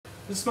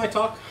This is my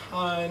talk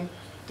on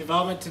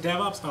development to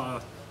DevOps. All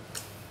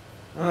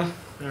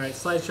right,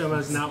 slideshow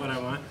mode is not what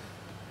I want.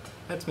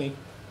 That's me.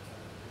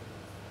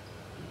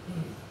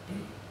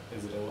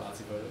 Is it all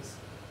artsy photos?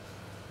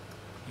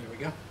 Here we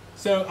go.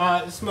 So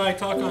this is my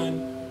talk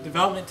on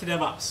development to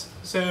DevOps.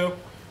 So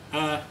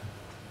hi,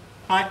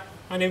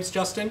 my name is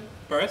Justin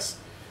Burris.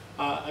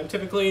 I'm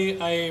typically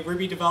a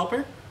Ruby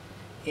developer,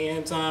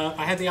 and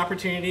I had the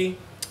opportunity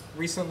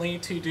recently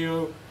to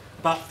do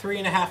about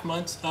 3.5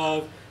 months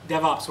of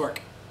DevOps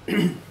work.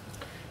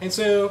 And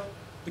so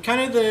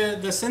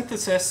the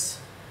synthesis,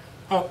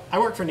 I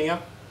work for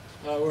Meetup.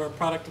 We're a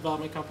product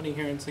development company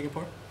here in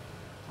Singapore.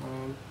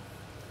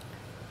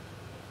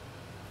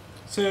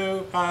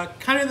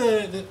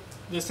 The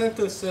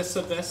synthesis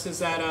of this is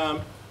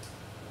that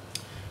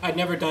I'd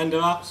never done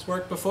DevOps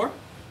work before,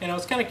 and I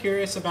was kind of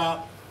curious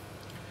about,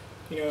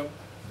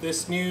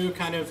 this new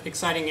kind of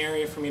exciting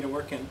area for me to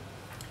work in.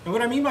 And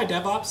what I mean by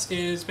DevOps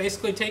is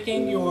basically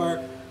taking your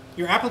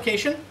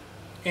application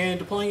and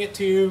deploying it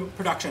to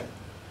production,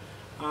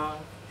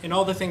 and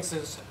all the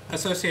things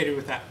associated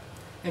with that.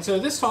 And so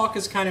this talk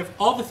is kind of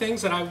all the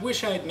things that I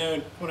wish I had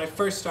known when I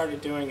first started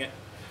doing it,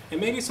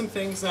 and maybe some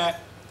things that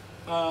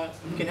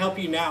can help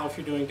you now if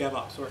you're doing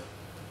DevOps work.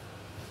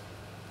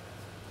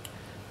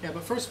 Yeah,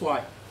 but first,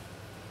 why?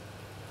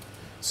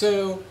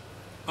 So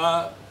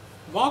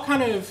while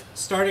kind of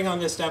starting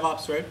on this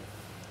DevOps road,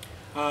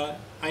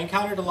 I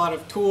encountered a lot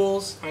of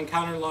tools, I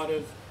encountered a lot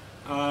of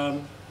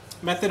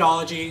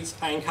methodologies,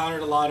 I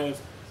encountered a lot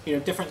of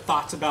different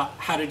thoughts about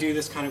how to do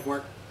this kind of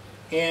work.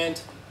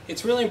 And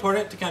it's really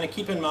important to kind of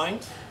keep in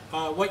mind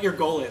what your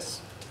goal is.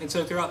 And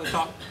so throughout the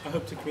talk, I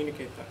hope to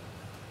communicate that.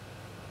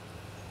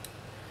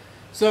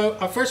 So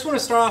I first want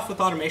to start off with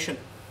automation.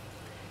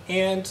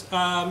 And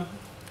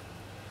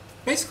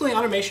basically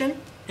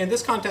automation in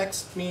this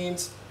context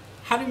means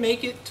how to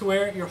make it to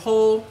where your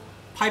whole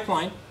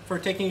pipeline for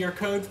taking your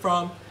code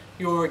from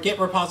your Git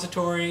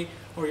repository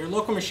or your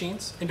local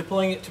machines and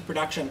deploying it to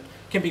production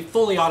can be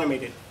fully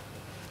automated.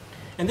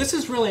 And this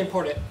is really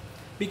important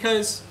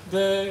because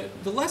the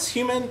less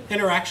human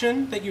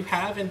interaction that you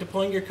have in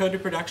deploying your code to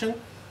production,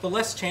 the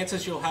less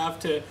chances you'll have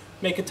to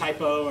make a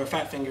typo or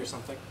fat finger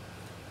something.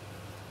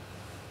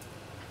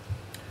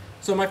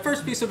 So my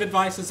first piece of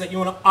advice is that you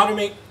want to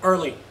automate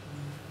early.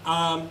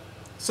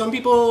 Some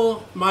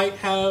people might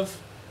have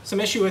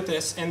some issue with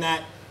this in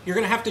that you're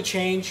going to have to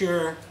change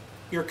your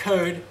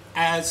code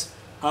as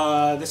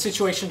the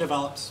situation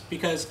develops,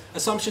 because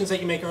assumptions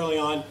that you make early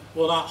on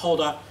will not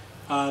hold up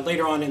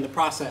later on in the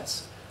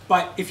process.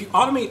 But if you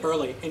automate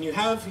early and you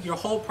have your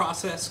whole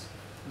process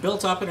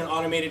built up in an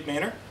automated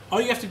manner, all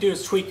you have to do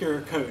is tweak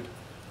your code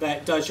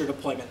that does your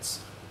deployments.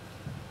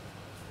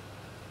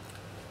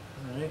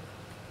 All right.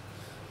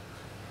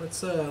 Let's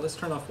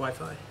turn off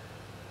Wi-Fi.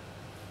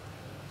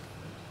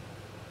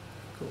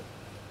 Cool.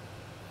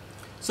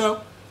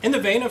 So in the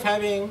vein of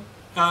having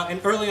an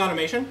early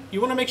automation, you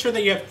want to make sure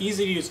that you have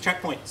easy-to-use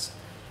checkpoints.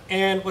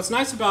 And what's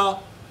nice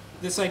about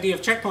this idea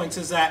of checkpoints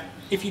is that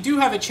if you do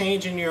have a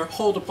change in your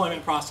whole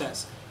deployment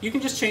process, you can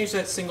just change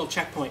that single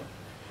checkpoint.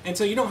 And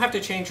so you don't have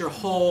to change your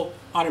whole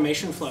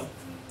automation flow.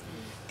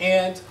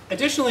 And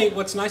additionally,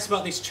 what's nice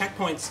about these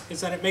checkpoints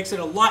is that it makes it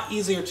a lot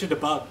easier to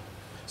debug.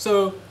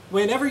 So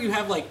whenever you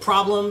have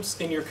problems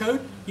in your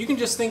code, you can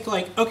just think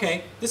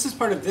okay, this is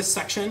part of this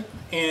section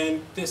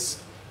and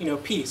this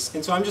piece.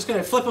 And so I'm just going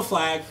to flip a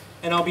flag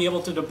and I'll be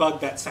able to debug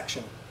that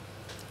section.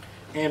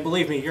 And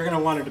believe me, you're going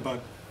to want to debug.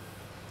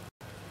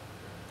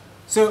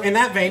 So in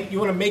that vein, you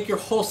want to make your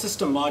whole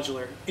system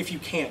modular if you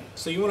can.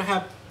 So you want to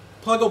have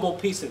pluggable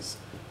pieces.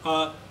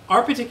 Our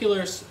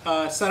particular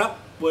setup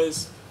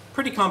was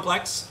pretty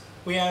complex.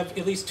 We have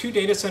at least 2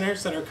 data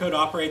centers that our code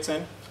operates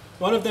in.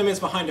 One of them is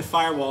behind a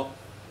firewall,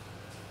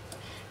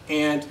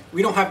 and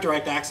we don't have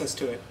direct access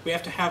to it. We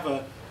have to have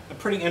a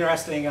pretty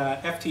interesting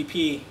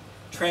FTP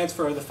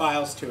transfer of the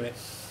files to it.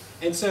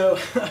 And so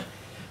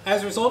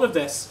as a result of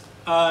this,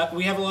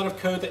 we have a lot of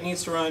code that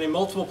needs to run in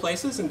multiple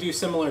places and do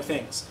similar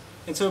things.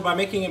 And so by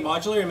making it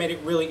modular, it made it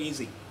really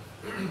easy.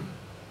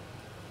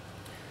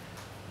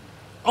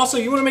 Also,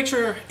 you want to make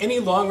sure any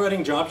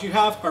long-running jobs you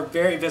have are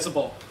very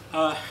visible.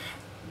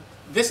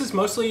 This is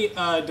mostly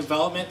a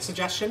development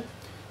suggestion.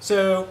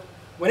 So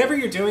whenever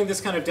you're doing this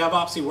kind of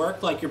DevOpsy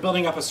work, like you're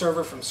building up a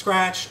server from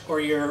scratch,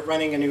 or you're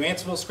running a new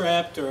Ansible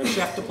script, or a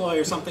chef deploy,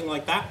 or something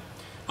like that,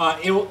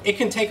 it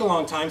can take a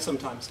long time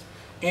sometimes.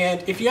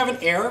 And if you have an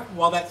error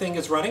while that thing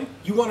is running,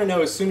 you want to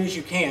know as soon as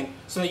you can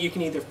so that you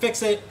can either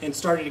fix it and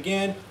start it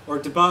again, or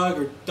debug,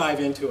 or dive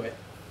into it.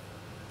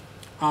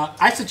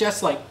 I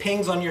suggest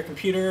pings on your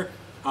computer,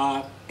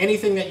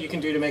 anything that you can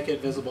do to make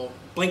it visible.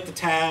 Blink the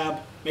tab,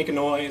 make a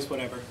noise,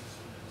 whatever.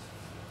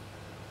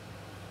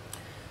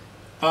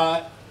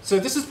 So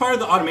this is part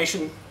of the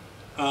automation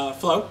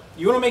flow.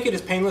 You want to make it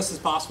as painless as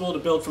possible to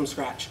build from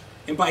scratch.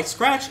 And by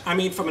scratch, I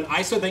mean from an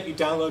ISO that you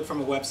download from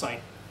a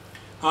website,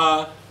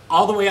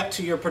 all the way up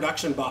to your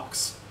production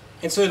box.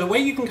 And so the way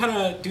you can kind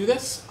of do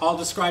this, I'll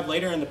describe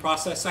later in the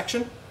process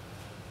section.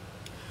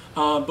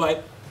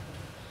 But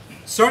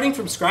starting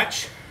from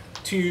scratch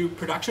to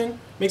production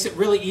makes it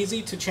really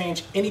easy to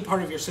change any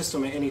part of your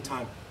system at any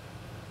time.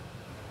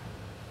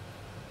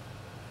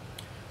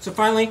 So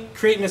finally,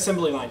 create an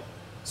assembly line.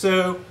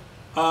 So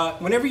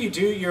whenever you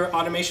do your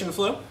automation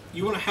flow,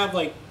 you want to have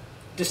like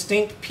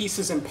distinct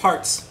pieces and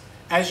parts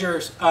as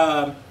your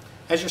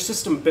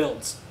system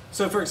builds.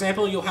 So for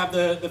example, you'll have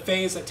the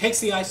phase that takes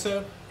the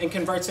ISO and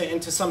converts it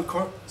into some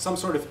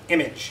sort of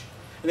image.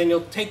 And then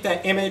you'll take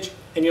that image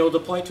and you'll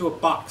deploy it to a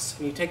box.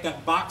 And you take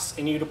that box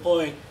and you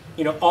deploy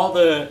all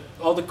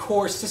the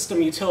core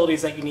system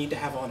utilities that you need to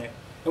have on it.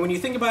 And when you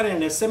think about it in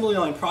an assembly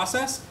line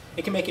process,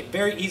 it can make it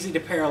very easy to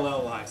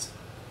parallelize.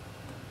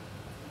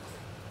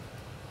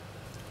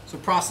 So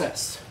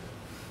process.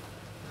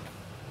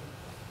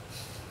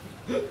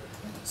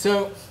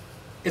 So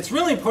it's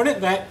really important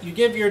that you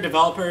give your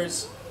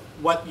developers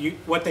what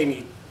they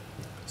need.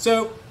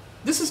 So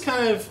this is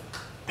kind of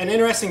an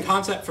interesting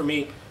concept for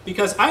me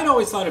because I'd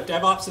always thought of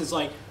DevOps as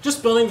like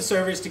just building the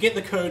servers to get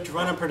the code to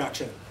run on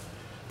production.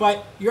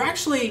 But you're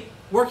actually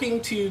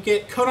working to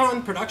get code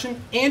on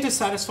production and to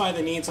satisfy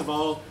the needs of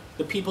all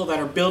the people that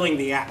are building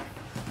the app.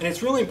 And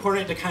it's really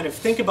important to kind of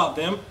think about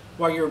them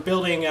while you're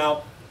building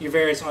out your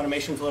various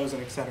automation flows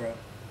and etc.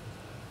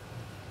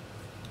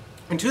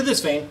 And to this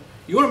vein,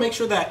 you want to make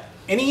sure that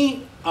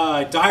any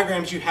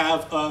diagrams you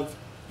have of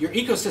your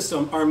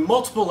ecosystem are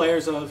multiple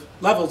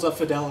levels of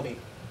fidelity.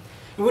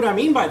 And what I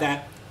mean by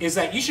that is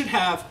that you should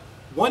have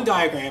one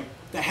diagram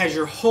that has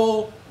your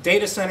whole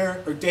data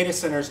center or data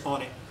centers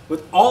on it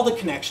with all the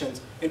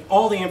connections and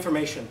all the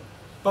information.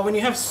 But when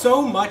you have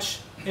so much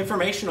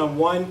information on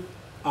one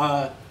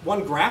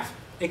graph,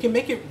 it can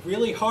make it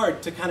really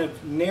hard to kind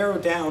of narrow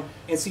down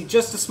and see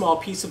just a small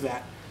piece of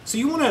that. So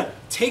you want to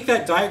take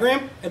that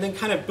diagram and then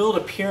kind of build a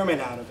pyramid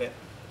out of it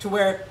to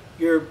where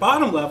your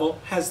bottom level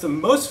has the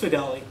most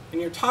fidelity and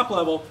your top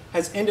level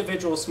has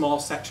individual small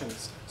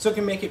sections. So it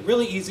can make it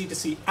really easy to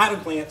see at a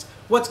glance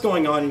what's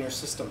going on in your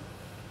system.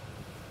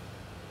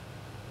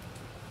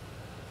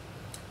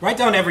 Write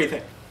down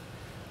everything.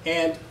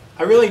 And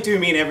I really do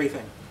mean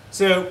everything.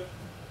 So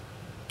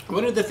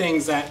one of the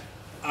things that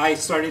I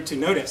started to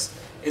notice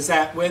is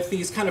that with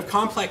these kind of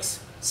complex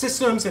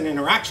systems and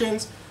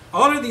interactions, a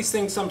lot of these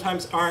things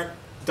sometimes aren't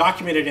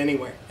documented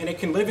anywhere, and it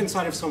can live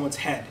inside of someone's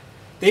head.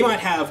 They might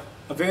have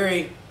a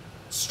very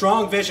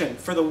strong vision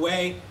for the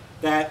way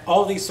that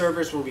all these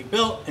servers will be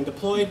built and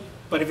deployed,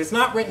 but if it's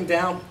not written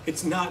down,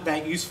 it's not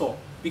that useful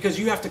because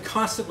you have to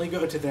constantly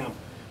go to them.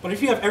 But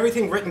if you have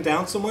everything written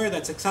down somewhere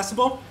that's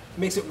accessible, it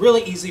makes it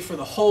really easy for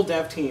the whole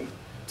dev team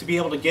to be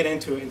able to get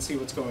into it and see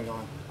what's going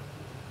on.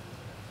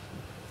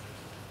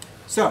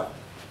 So,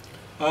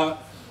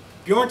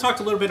 Bjorn talked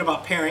a little bit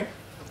about pairing,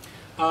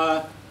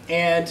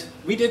 and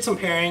we did some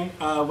pairing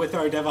with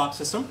our DevOps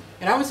system.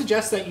 And I would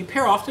suggest that you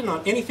pair often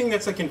on anything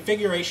that's a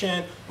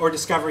configuration or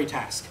discovery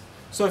task.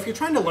 So if you're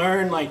trying to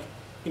learn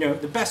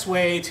the best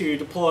way to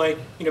deploy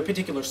a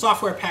particular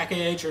software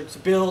package or to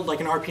build like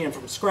an RPM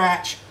from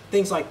scratch,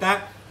 things like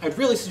that, I'd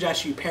really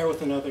suggest you pair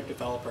with another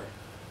developer.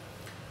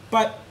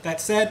 But that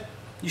said,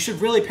 you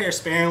should really pair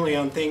sparingly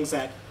on things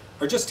that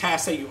are just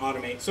tasks that you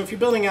automate. So if you're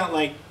building out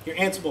like your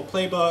Ansible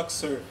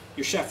playbooks or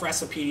your chef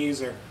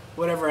recipes or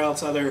whatever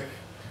else other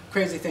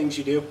crazy things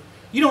you do,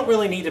 you don't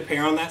really need to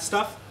pair on that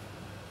stuff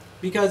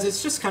because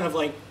it's just kind of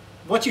like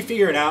once you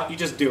figure it out, you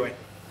just do it.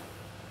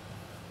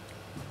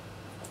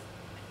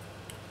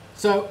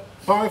 So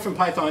borrowing from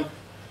Python,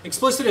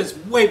 explicit is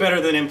way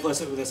better than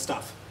implicit with this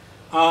stuff.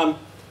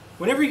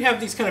 Whenever you have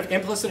these kind of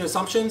implicit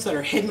assumptions that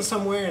are hidden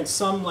somewhere in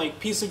some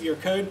like piece of your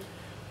code,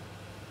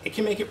 it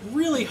can make it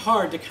really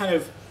hard to kind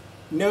of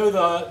know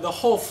the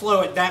whole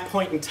flow at that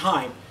point in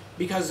time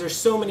because there's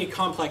so many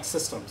complex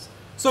systems.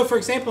 So for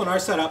example, in our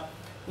setup,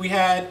 we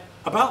had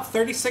about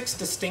 36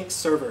 distinct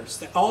servers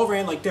that all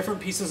ran like different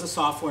pieces of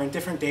software in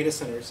different data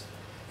centers.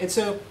 And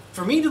so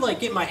for me to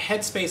like get my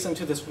headspace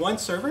into this one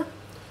server,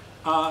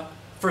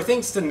 for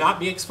things to not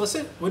be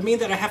explicit would mean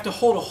that I have to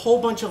hold a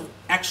whole bunch of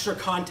extra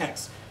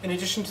context in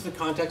addition to the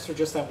context for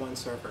just that one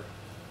server.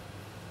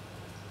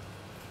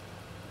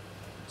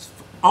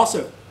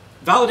 Also,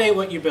 validate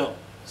what you build.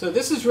 So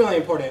this is really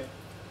important.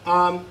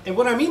 And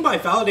what I mean by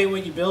validate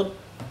what you build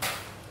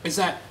is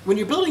that when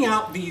you're building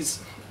out these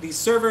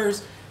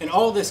servers and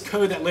all this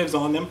code that lives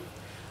on them,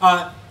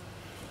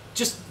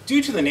 just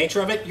due to the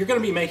nature of it, you're going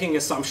to be making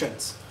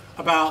assumptions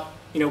about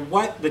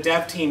what the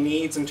dev team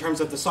needs in terms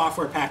of the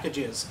software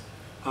packages,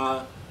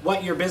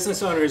 what your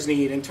business owners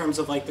need in terms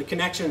of like the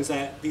connections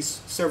that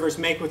these servers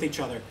make with each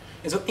other.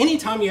 And so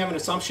anytime you have an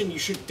assumption, you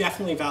should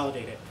definitely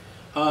validate it.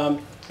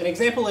 An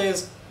example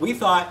is we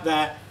thought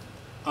that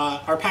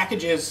our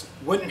packages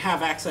wouldn't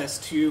have access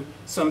to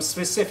some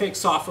specific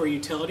software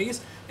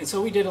utilities, and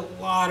so we did a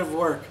lot of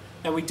work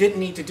that we didn't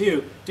need to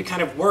do to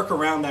kind of work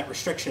around that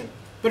restriction.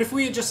 But if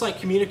we had just like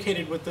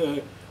communicated with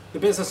the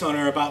business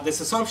owner about this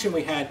assumption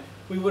we had,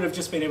 we would have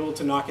just been able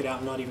to knock it out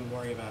and not even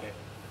worry about it.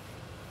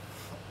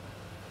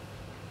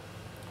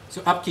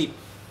 So upkeep.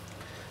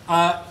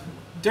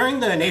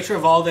 During the nature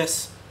of all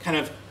this kind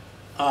of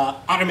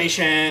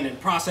automation and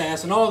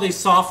process and all these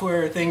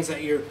software things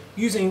that you're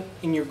using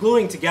and you're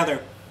gluing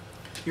together,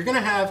 you're going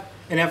to have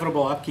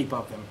inevitable upkeep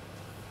of them.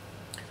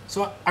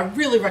 So I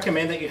really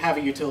recommend that you have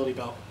a utility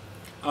belt.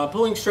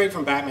 Pulling straight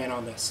from Batman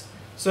on this.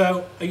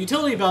 So a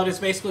utility belt is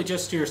basically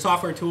just your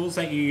software tools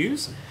that you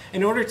use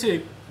in order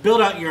to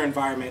build out your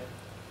environment.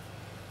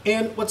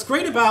 And what's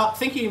great about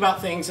thinking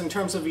about things in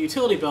terms of a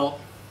utility belt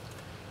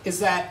is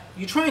that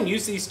you try and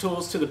use these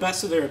tools to the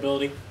best of their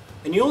ability,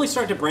 and you only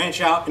start to branch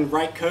out and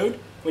write code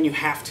when you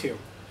have to.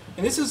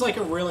 And this is like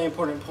a really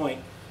important point,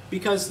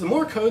 because the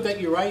more code that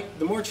you write,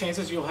 the more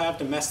chances you'll have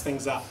to mess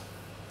things up.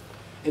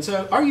 And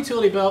so our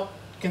utility belt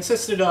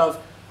consisted of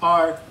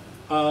our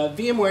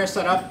VMware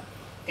setup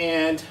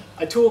and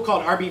a tool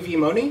called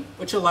RBVMoni,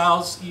 which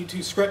allows you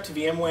to script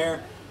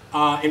VMware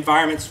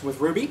environments with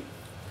Ruby.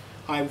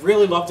 I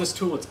really love this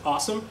tool. It's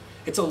awesome.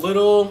 It's a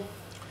little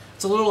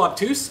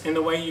obtuse in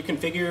the way you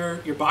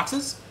configure your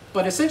boxes,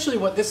 but essentially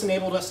what this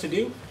enabled us to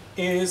do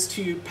is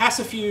to pass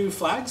a few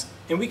flags,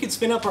 and we could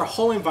spin up our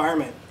whole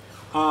environment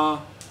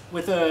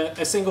with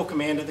a single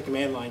command at the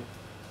command line.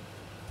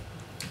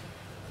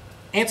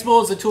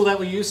 Ansible is a tool that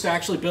we use to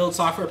actually build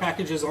software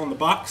packages on the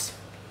box.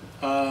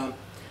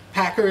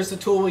 Packer is the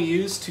tool we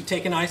use to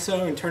take an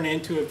ISO and turn it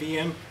into a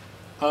VM,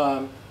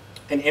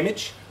 an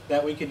image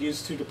that we could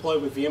use to deploy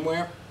with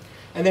VMware.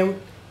 And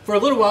then for a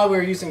little while we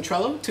were using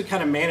Trello to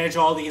kind of manage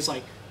all these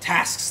like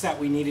tasks that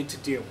we needed to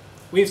do.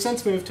 We've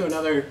since moved to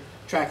another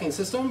tracking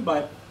system,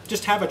 but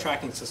just have a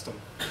tracking system.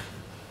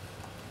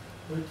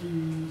 What do you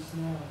use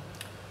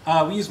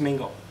now? We use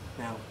Mingle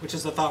now, which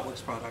is the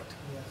ThoughtWorks product.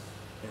 Yes.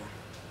 Yeah.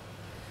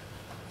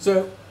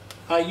 So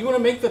you want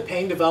to make the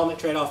paying development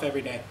trade-off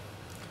every day.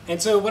 And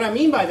so what I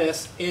mean by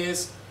this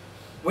is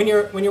when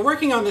you're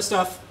working on this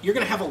stuff, you're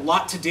going to have a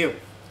lot to do.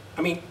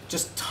 I mean,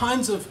 just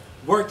tons of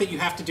work that you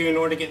have to do in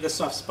order to get this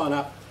stuff spun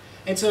up.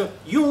 And so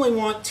you only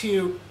want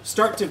to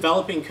start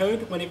developing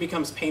code when it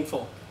becomes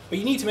painful. But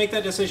you need to make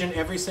that decision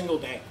every single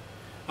day.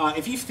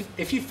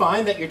 If you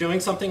find that you're doing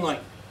something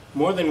like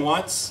more than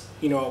once,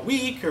 a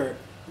week or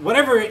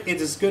whatever it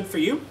is good for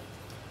you,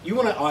 you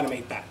want to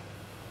automate that.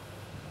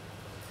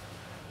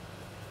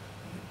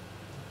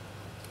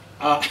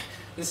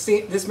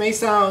 This may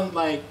sound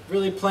like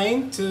really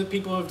plain to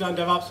people who have done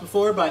DevOps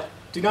before, but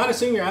do not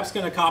assume your app's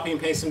going to copy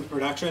and paste into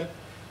production.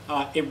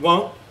 It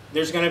won't.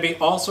 There's going to be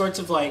all sorts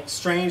of like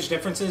strange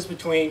differences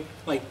between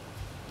like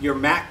your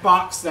Mac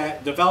box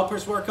that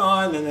developers work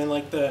on, and then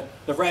like the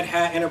Red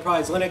Hat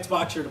Enterprise Linux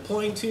box you're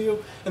deploying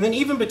to, and then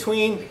even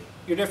between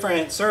your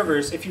different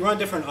servers. If you run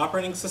different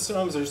operating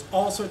systems, there's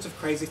all sorts of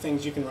crazy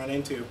things you can run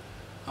into.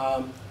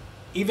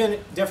 Even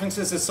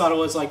differences as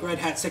subtle as like Red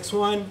Hat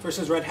 6.1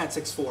 versus Red Hat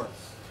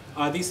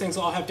 6.4. These things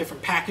all have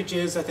different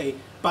packages that they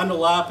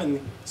bundle up,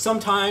 and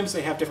sometimes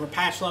they have different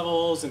patch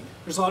levels, and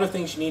there's a lot of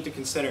things you need to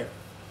consider.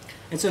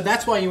 And so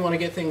that's why you want to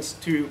get things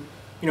to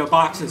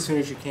box as soon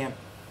as you can.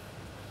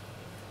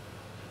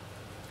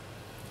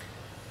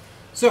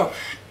 So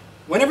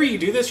whenever you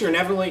do this, you're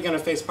inevitably going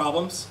to face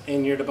problems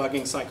in your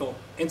debugging cycle.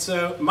 And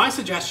so my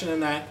suggestion in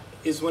that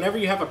is whenever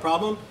you have a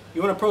problem,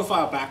 you want to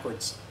profile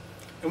backwards.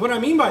 And what I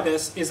mean by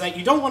this is that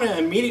you don't want to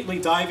immediately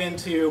dive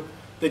into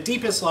the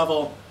deepest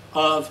level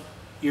of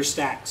your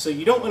stack. So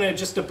you don't want to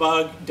just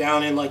debug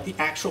down in like the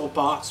actual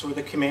box where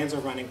the commands are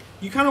running.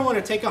 You kind of want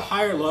to take a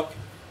higher look,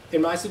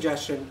 in my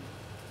suggestion,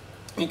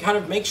 and kind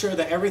of make sure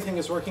that everything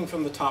is working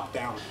from the top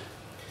down.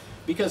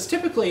 Because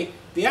typically,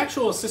 the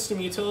actual system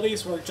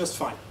utilities work just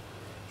fine.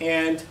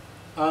 And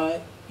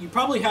you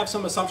probably have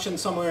some assumption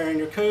somewhere in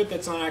your code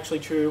that's not actually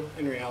true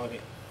in reality.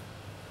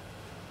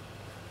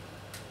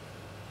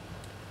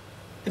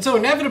 And so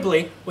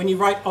inevitably, when you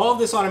write all of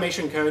this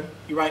automation code,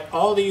 you write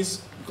all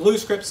these glue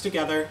scripts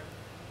together,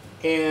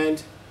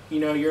 and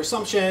your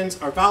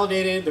assumptions are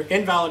validated, they're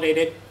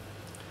invalidated,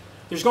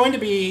 there's going to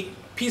be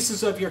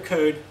pieces of your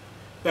code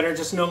that are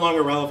just no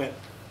longer relevant.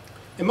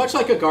 And much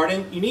like a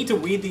garden, you need to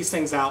weed these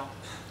things out.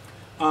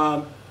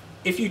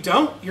 If you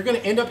don't, you're going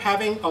to end up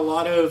having a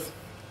lot of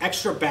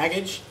extra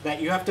baggage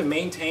that you have to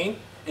maintain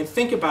and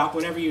think about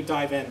whenever you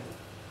dive in.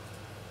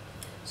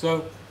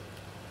 So,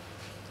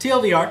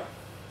 TLDR,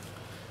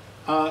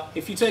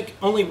 if you take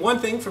only one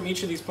thing from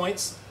each of these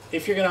points,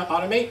 if you're going to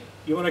automate,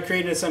 you want to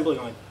create an assembly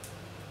line.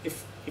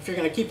 If you're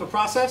going to keep a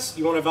process,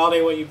 you want to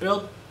validate what you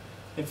build.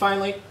 And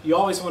finally, you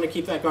always want to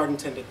keep that garden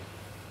tended.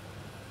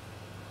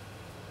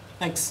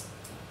 Thanks.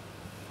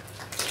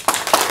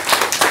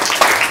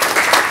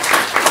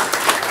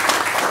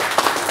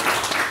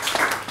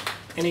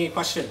 Any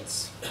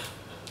questions?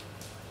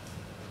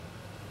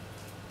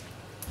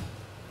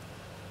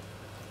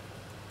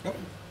 Nope.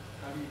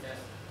 How do you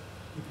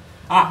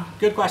test?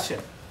 Good question.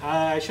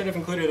 I should have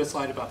included a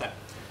slide about that.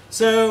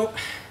 So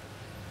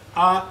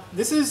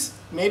this is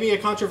maybe a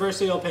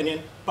controversial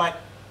opinion,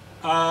 but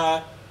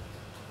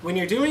when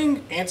you're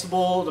doing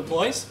Ansible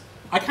deploys,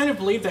 I kind of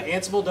believe that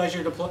Ansible does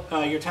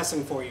your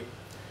testing for you.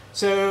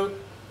 So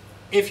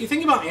if you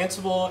think about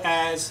Ansible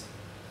as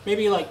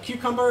maybe like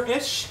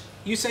Cucumber-ish,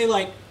 you say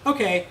like,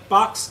 okay,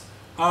 box,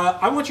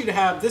 I want you to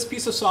have this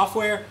piece of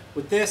software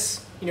with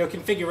this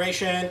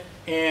configuration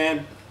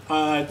and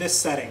this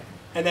setting.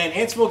 And then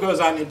Ansible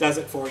goes out and it does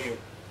it for you.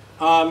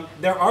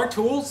 There are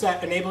tools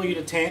that enable you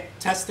to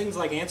test things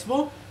like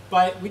Ansible,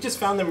 but we just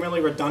found them really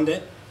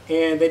redundant,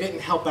 and they didn't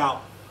help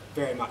out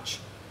very much.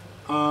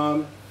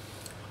 Our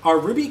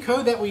Ruby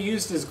code that we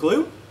used is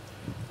Glue.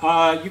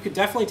 You could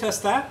definitely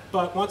test that,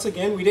 but once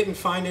again, we didn't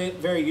find it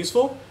very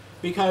useful,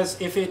 because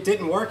if it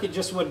didn't work, it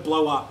just would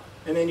blow up,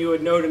 and then you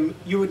would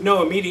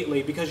know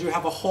immediately, because you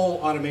have a whole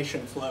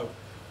automation flow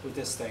with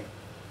this thing.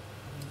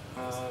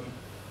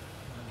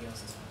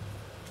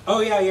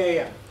 Oh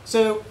yeah.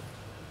 So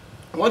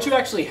once you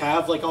actually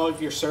have like all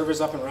of your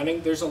servers up and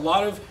running, there's a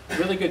lot of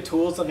really good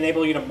tools that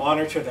enable you to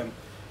monitor them,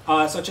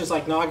 such as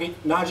like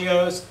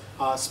Nagios,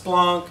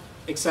 Splunk,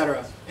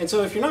 etc. And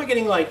so if you're not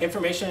getting like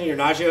information in your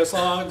Nagios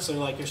logs or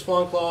like your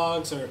Splunk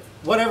logs or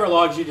whatever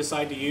logs you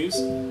decide to use,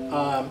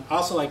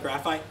 also like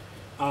Graphite,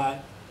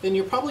 then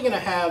you're probably going to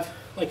have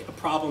like a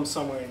problem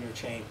somewhere in your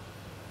chain.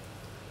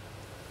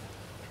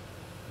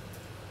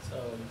 So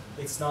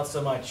it's not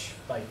so much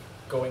like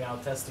going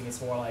out testing, it's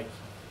more like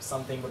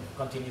something with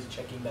continuous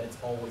checking that it's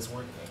always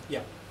working.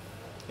 Yeah.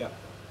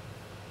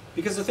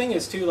 Because the thing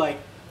is too, like,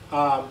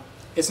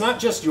 it's not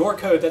just your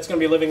code that's going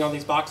to be living on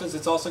these boxes,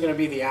 it's also going to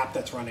be the app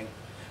that's running.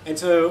 And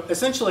so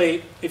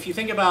essentially, if you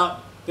think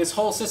about this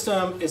whole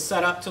system is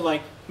set up to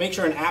like make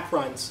sure an app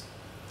runs,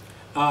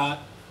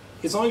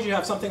 as long as you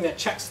have something that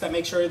checks that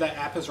makes sure that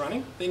app is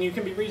running, then you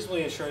can be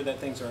reasonably assured that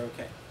things are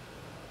okay,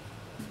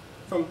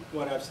 from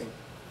what I've seen.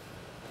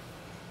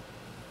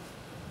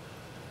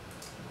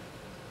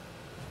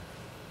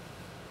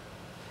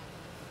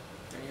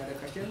 Any other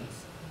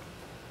questions?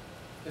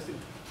 Justin,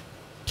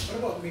 what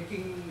about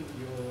making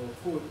your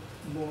code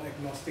more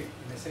agnostic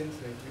in a sense?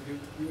 Like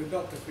you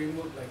adopt a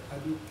framework like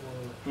Hadoop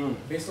or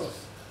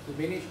Mesos to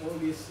manage all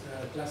these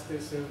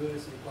cluster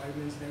servers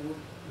requirements, network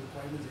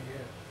requirements that you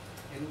have,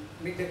 and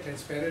make that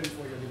transparent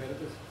for your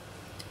developers?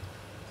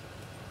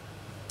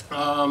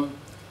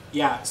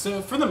 Yeah,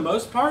 so for the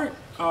most part,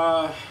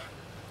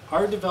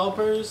 our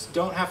developers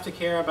don't have to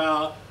care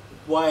about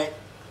what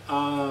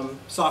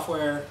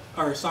software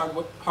or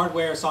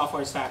hardware or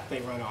software stack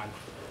they run on.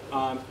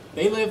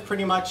 They live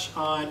pretty much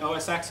on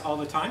OS X all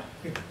the time,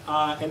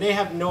 and they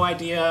have no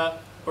idea,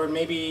 or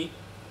maybe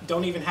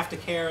don't even have to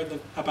care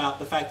about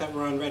the fact that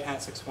we're on Red Hat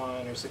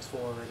 6.1 or 6.4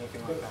 or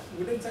anything like that.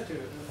 Wouldn't such a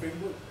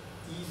framework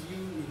ease you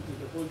into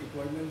the whole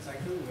deployment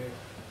cycle where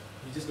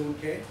you just don't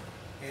care,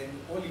 and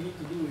all you need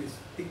to do is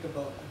think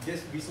about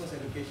just resource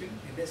allocation,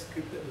 and that's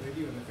scripted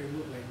already on a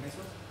framework like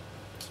Mesos?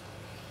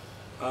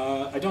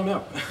 I don't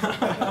know.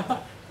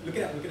 Look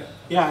it up.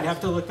 Yeah, I'd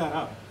have to look that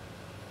up.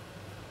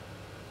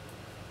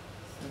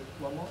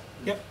 One more?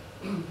 Yep.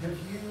 Have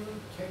you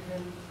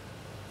taken,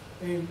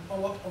 I mean, a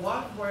lot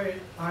of what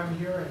I'm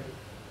hearing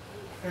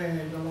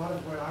and a lot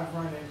of what I've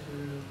run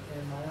into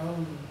in my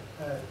own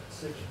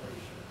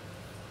situation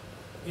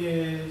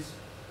is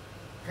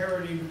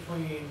parity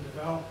between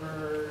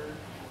developer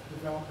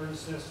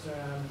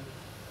system,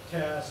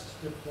 test,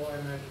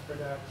 deployment,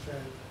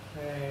 production,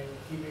 and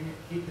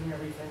keeping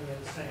everything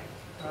in sync,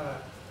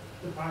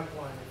 the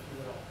pipeline,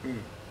 if you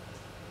will.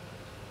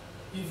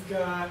 You've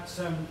got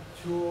some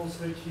tools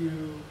that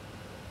you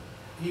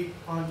heap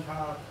on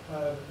top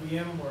of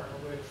VMware,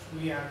 which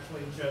we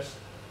actually just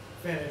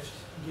finished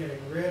getting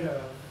rid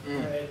of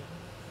a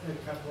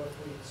couple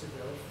of weeks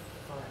ago,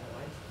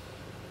 finally.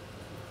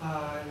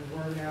 And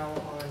we're now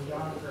on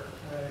Docker.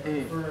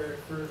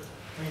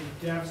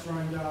 Devs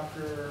run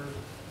Docker,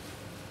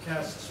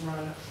 tests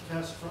run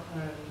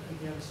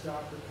against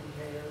Docker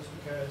containers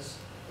because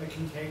a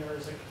container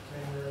is a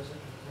container is a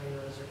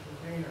container is a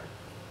container.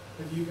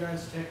 Have you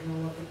guys taken a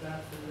look at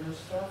that for your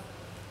stuff?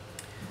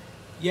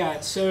 Yeah,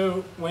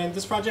 so when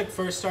this project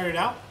first started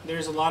out,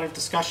 there's a lot of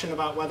discussion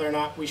about whether or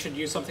not we should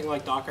use something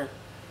like Docker.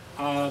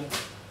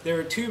 There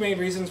are two main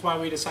reasons why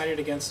we decided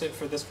against it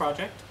for this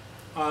project.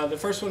 The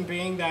first one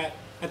being that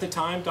at the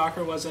time,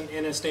 Docker wasn't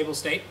in a stable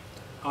state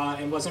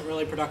and wasn't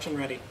really production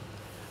ready.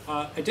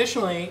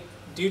 Additionally,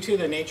 due to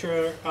the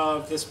nature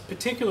of this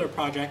particular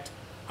project,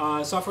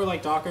 software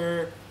like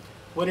Docker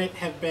wouldn't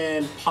have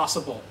been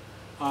possible.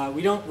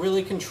 We don't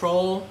really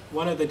control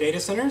one of the data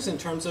centers in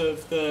terms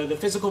of the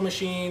physical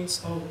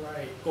machines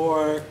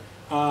or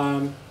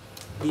the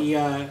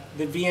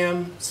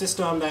VM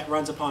system that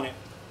runs upon it.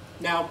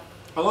 Now,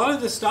 a lot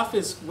of this stuff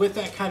is with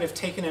that kind of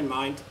taken in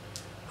mind.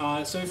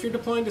 So if you're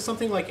deploying to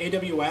something like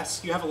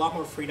AWS, you have a lot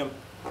more freedom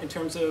in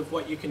terms of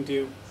what you can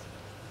do.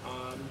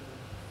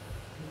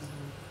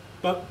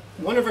 But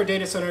one of our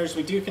data centers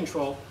we do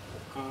control,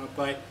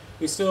 but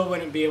we still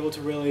wouldn't be able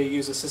to really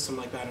use a system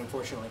like that,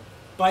 unfortunately.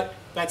 But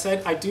that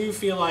said, I do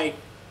feel like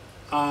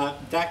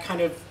that kind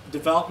of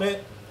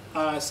development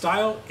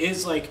style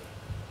is like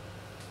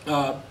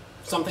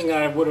something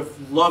that I would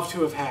have loved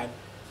to have had.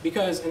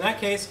 Because in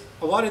that case,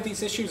 a lot of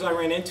these issues I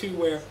ran into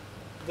where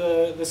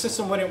the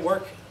system wouldn't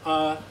work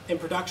in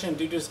production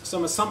due to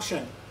some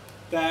assumption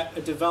that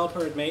a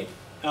developer had made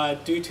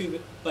due to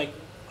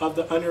of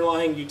the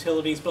underlying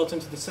utilities built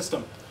into the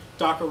system,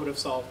 Docker would have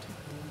solved.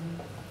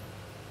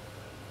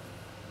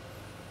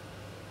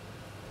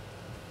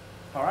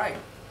 All right.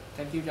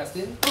 Thank you,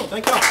 Justin. Oh,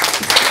 thank you.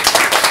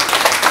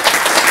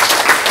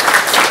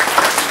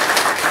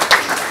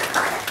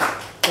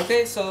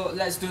 Okay, so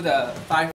let's do the 5